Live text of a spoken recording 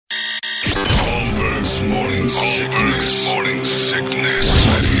morning sickness. Morning sickness.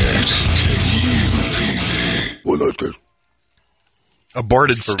 98 KUPD. Well, that's good.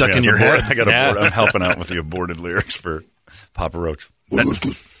 Aborted stuck in your head. I got aborted. I'm helping out with the aborted lyrics for Papa Roach.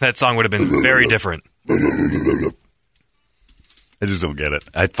 That song would have been very different. I just don't get it.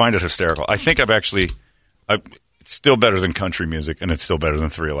 I find it hysterical. I think it's still better than country music, and it's still better than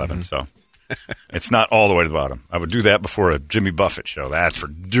 311, so it's not all the way to the bottom. I would do that before a Jimmy Buffett show. That's for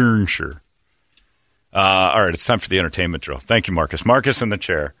darn sure. All right, it's time for the entertainment drill. Thank you, Marcus. Marcus in the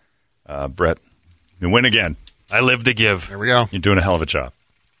chair. Brett, you win again. I live to give. There we go. You're doing a hell of a job.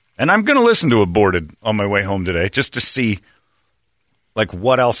 And I'm going to listen to Aborted on my way home today just to see,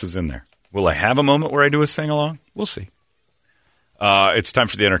 what else is in there. Will I have a moment where I do a sing-along? We'll see. It's time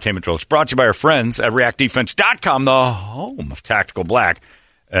for the entertainment drill. It's brought to you by our friends at ReactDefense.com, the home of Tactical Black.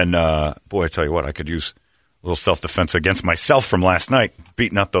 And, boy, I tell you what, I could use a little self-defense against myself from last night,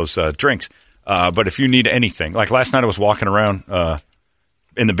 beating up those drinks. But if you need anything, like last night I was walking around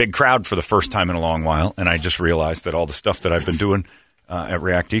in the big crowd for the first time in a long while, and I just realized that all the stuff that I've been doing at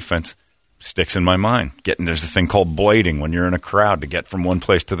React Defense sticks in my mind. There's a thing called blading when you're in a crowd to get from one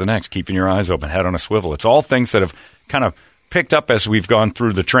place to the next, keeping your eyes open, head on a swivel. It's all things that have kind of picked up as we've gone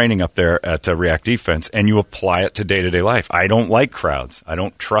through the training up there at React Defense, and you apply it to day-to-day life. I don't like crowds. I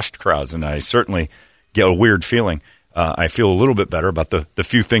don't trust crowds, and I certainly get a weird feeling. I feel a little bit better about the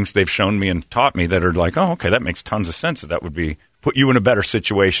few things they've shown me and taught me that are like, oh, okay, that makes tons of sense. That would put you in a better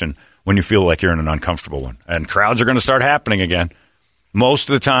situation when you feel like you're in an uncomfortable one. And crowds are going to start happening again. Most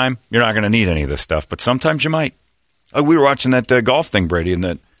of the time, you're not going to need any of this stuff, but sometimes you might. We were watching that golf thing, Brady,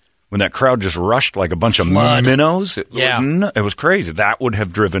 and when that crowd just rushed like a bunch of minnows, it was crazy. That would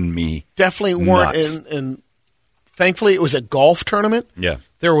have driven me definitely weren't nuts. And thankfully, it was a golf tournament. Yeah.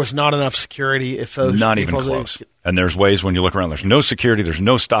 There was not enough security. If those not even close. And there's ways when you look around, there's no security, there's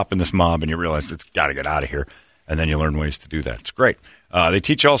no stopping this mob, and you realize it's got to get out of here. And then you learn ways to do that. It's great. They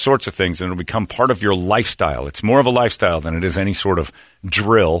teach you all sorts of things, and it'll become part of your lifestyle. It's more of a lifestyle than it is any sort of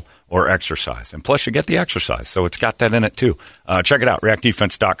drill or exercise. And plus, you get the exercise, so it's got that in it, too. Check it out,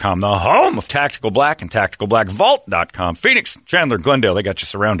 ReactDefense.com, the home of Tactical Black, and TacticalBlackVault.com. Phoenix, Chandler, Glendale, they got you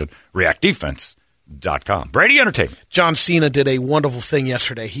surrounded. ReactDefense.com. Brady Entertainment. John Cena did a wonderful thing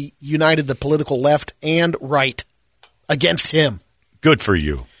yesterday. He united the political left and right against him. Good for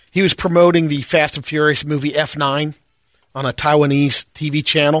you. He was promoting the Fast and Furious movie F9 on a Taiwanese TV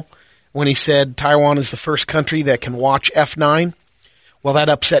channel when he said Taiwan is the first country that can watch F9. Well, that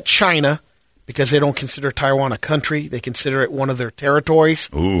upset China because they don't consider Taiwan a country. They consider it one of their territories.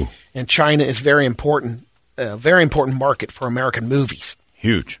 Ooh. And China is very important market for American movies.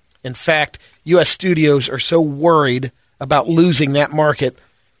 Huge. In fact, U.S. studios are so worried about losing that market,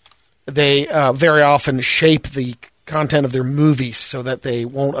 they very often shape the content of their movies so that they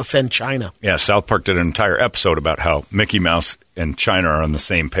won't offend China. Yeah, South Park did an entire episode about how Mickey Mouse and China are on the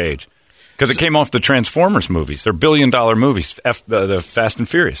same page. Because it came off the Transformers movies. They're billion-dollar movies. The Fast and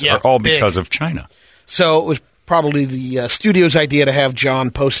Furious are all because of China. So it was probably the studio's idea to have John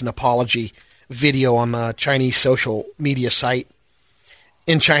post an apology video on the Chinese social media site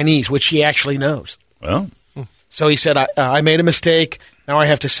in Chinese, which he actually knows. Well. So he said, I made a mistake. Now I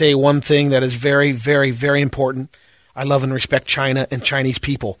have to say one thing that is very, very, very important. I love and respect China and Chinese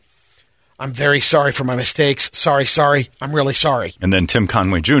people. I'm very sorry for my mistakes. Sorry. I'm really sorry. And then Tim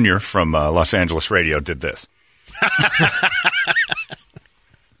Conway Jr. from Los Angeles radio did this.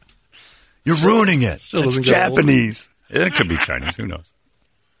 You're ruining it. It's Japanese. It could be Chinese. Who knows?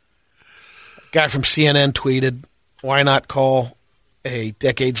 Guy from CNN tweeted, why not call a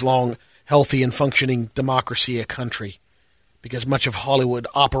decades-long healthy and functioning democracy a country? Because much of Hollywood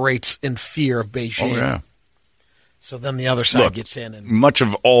operates in fear of Beijing. Oh, yeah. So then the other side gets in. And much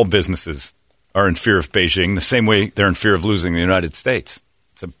of all businesses are in fear of Beijing, the same way they're in fear of losing the United States.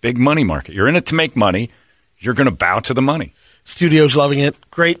 It's a big money market. You're in it to make money. You're going to bow to the money. Studios loving it.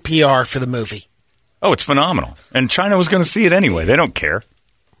 Great PR for the movie. Oh, it's phenomenal. And China was going to see it anyway. They don't care.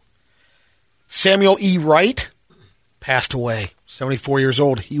 Samuel E. Wright passed away, 74 years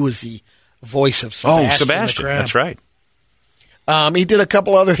old. He was the voice of Sebastian. Oh, Sebastian. That's right. He did a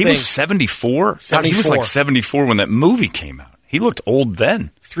couple other things. He was 74? 74. He was like 74 when that movie came out. He looked old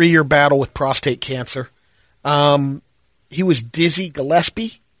then. 3-year battle with prostate cancer. He was Dizzy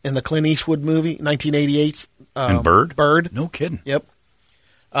Gillespie in the Clint Eastwood movie, 1988. And Bird? Bird. No kidding. Yep.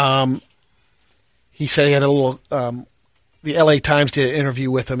 He said he had a little... the L.A. Times did an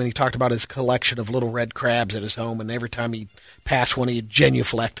interview with him, and he talked about his collection of little red crabs at his home, and every time he'd pass one, he'd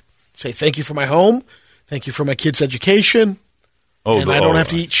genuflect. Say, thank you for my home. Thank you for my kids' education. Oh, and I don't have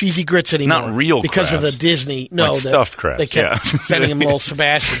to eat cheesy grits anymore. Not real because crabs. of the Disney. No, like stuffed crabs. They kept sending him little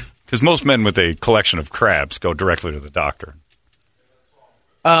Sebastian Because most men with a collection of crabs go directly to the doctor.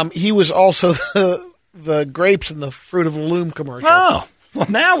 He was also the grapes in the Fruit of the Loom commercial. Oh, well,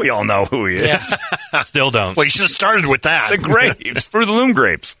 now we all know who he is. Yeah. Still don't. Well, you should have started with that. The grapes, Fruit of the Loom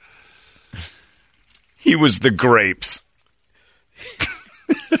grapes. He was the grapes.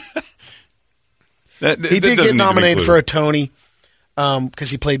 He did get nominated for a Tony because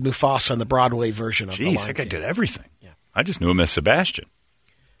he played Mufasa in the Broadway version of The Lion Jeez, that guy King. did everything. Yeah. I just knew him as Sebastian.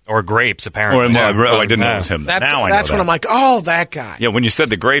 Or grapes, apparently. I didn't know it was him. That's now I know when that. I'm like, oh, that guy. Yeah, when you said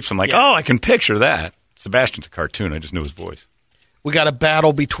the grapes, I'm like, Yeah. oh, I can picture that. Sebastian's a cartoon. I just knew his voice. We got a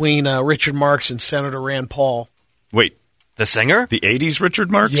battle between Richard Marx and Senator Rand Paul. Wait, The singer? the 80s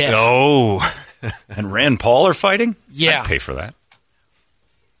Richard Marx? Yes. Oh. And Rand Paul are fighting? Yeah. I'd pay for that.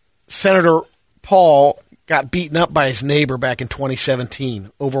 Senator Paul got beaten up by his neighbor back in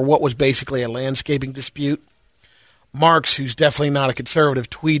 2017 over what was basically a landscaping dispute. Marx, who's definitely not a conservative,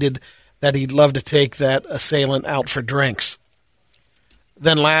 tweeted that he'd love to take that assailant out for drinks.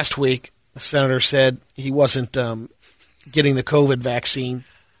 Then last week, the senator said he wasn't getting the COVID vaccine.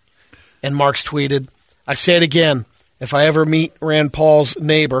 And Marx tweeted, I say it again, if I ever meet Rand Paul's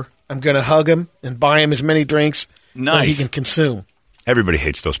neighbor, I'm going to hug him and buy him as many drinks that he can consume. Everybody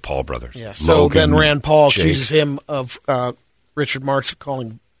hates those Paul brothers. Yeah, so Logan, then Rand Paul Jake. accuses him of Richard Marx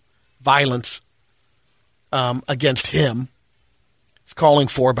calling violence against him. He's calling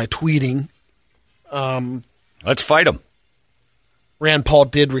for by tweeting. Let's fight him. Rand Paul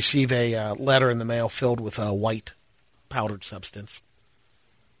did receive a letter in the mail filled with a white powdered substance.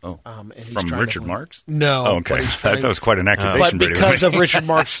 Oh, And he's from trying to Richard win. Marx? No. Oh, okay. but he's I thought trying- it was quite an accusation. But Brady. because of Richard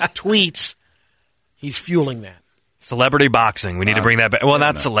Marx's tweets, he's fueling that. Celebrity boxing. We need to bring that back. Well,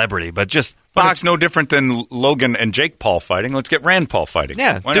 not celebrity, but just But box. it's no different than Logan and Jake Paul fighting. Let's get Rand Paul fighting.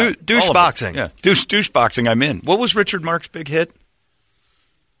 Yeah, Why not? douche All of it. boxing. Yeah, douche boxing. I'm in. What was Richard Marx's big hit?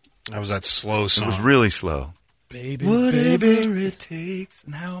 That was that slow It song. was really slow. Baby, Whatever baby. it takes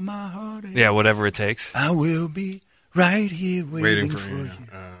and how my heart is. Yeah, whatever it takes. I will be right here waiting for you.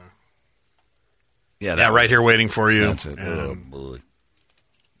 Yeah, Yeah, right here waiting for you. That's it. Oh, boy.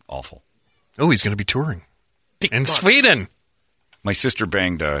 Awful. Oh, he's going to be touring in Sweden. My sister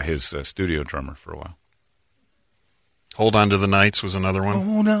banged his studio drummer for a while. Hold On to the Nights was another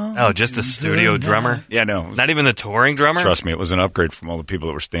one. Oh, just the studio drummer? Yeah, no. Not even the touring drummer? Trust me, it was an upgrade from all the people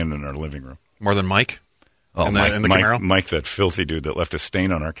that were standing in our living room. More than Mike. Oh, In the Camaro? Mike, that filthy dude that left a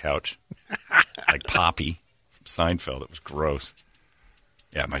stain on our couch. Like Poppy from Seinfeld. It was gross.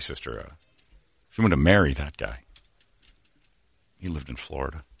 Yeah, my sister, she wanted to marry that guy. He lived in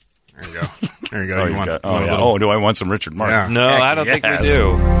Florida. There you go. There you go. You want a yeah. little- Do I want some Richard Marx? Yeah. No, Heck I don't think we yes.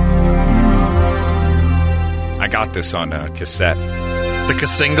 do. I got this on cassette. The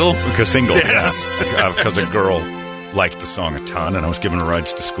Casingle? Casingle, Yes. yeah. Because a girl liked the song a ton, and I was giving her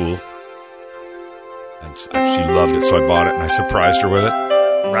rides to school. And she loved it, so I bought it, and I surprised her with it.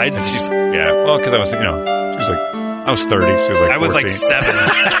 Right? And she's, yeah, well, because I was, she was like, I was 30, she was like 14. I was like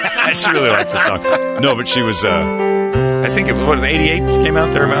 7. She really liked the song. No, but she was, I think it was, 88 came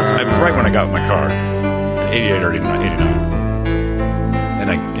out thereabouts? It was right when I got my car. 88 or 89.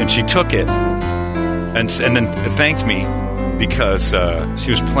 And she took it, and then thanked me because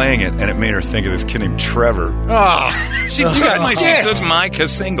she was playing it, and it made her think of this kid named Trevor. Oh, She took my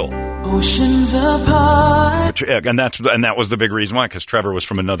single. Oceans apart. And that was the big reason why, because Trevor was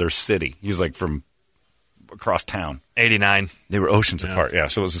from another city. He's like from across town. 89. They were oceans apart. Yeah,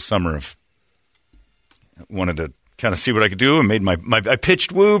 so it was the summer of. Wanted to kind of see what I could do, and made my I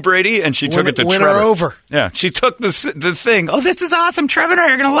pitched Woo Brady, and she took it to win Trevor. her over. Yeah, she took the thing. Oh, this is awesome, Trevor!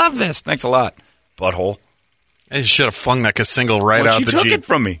 You're gonna love this. Thanks a lot, butthole. You should have flung that Casingle right Well, out she the took Jeep. it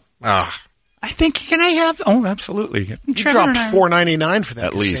from me. Ah, I think can I have? Oh, absolutely. You dropped $4.99 for that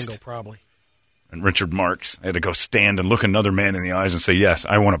At least. single, probably. And Richard Marx. I had to go stand and look another man in the eyes and say, yes,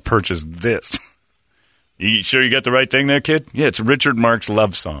 I want to purchase this. You sure you got the right thing there, kid? Yeah, it's a Richard Marx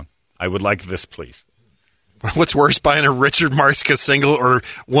love song. I would like this, please. what's worse, buying a Richard Marx Casingle or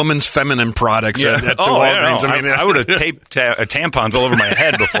woman's feminine products at the Walgreens? I would have taped tampons all over my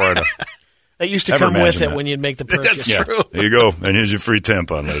head before I'd have. That used to Never come with imagined it that. when you'd make the purchase. That's true. There you go. And here's your free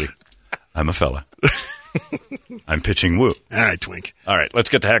tampon, lady. I'm a fella. I'm pitching Woo. All right, Twink. All right, let's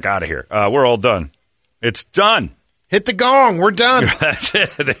get the heck out of here. We're all done. It's done. Hit the gong. We're done. That's it.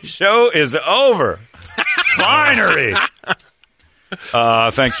 The show is over. Finally.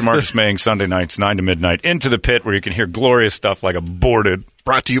 Thanks to Marcus Maying, Sunday nights, 9 to midnight, Into the Pit, where you can hear glorious stuff like Aborted.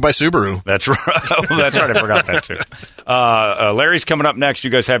 Brought to you by Subaru. That's right. That's right. I forgot that, too. Larry's coming up next. You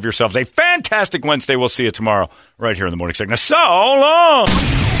guys have yourselves a fantastic Wednesday. We'll see you tomorrow right here in the Morning Sickness. So long.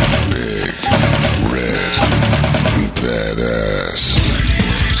 Big, red, badass.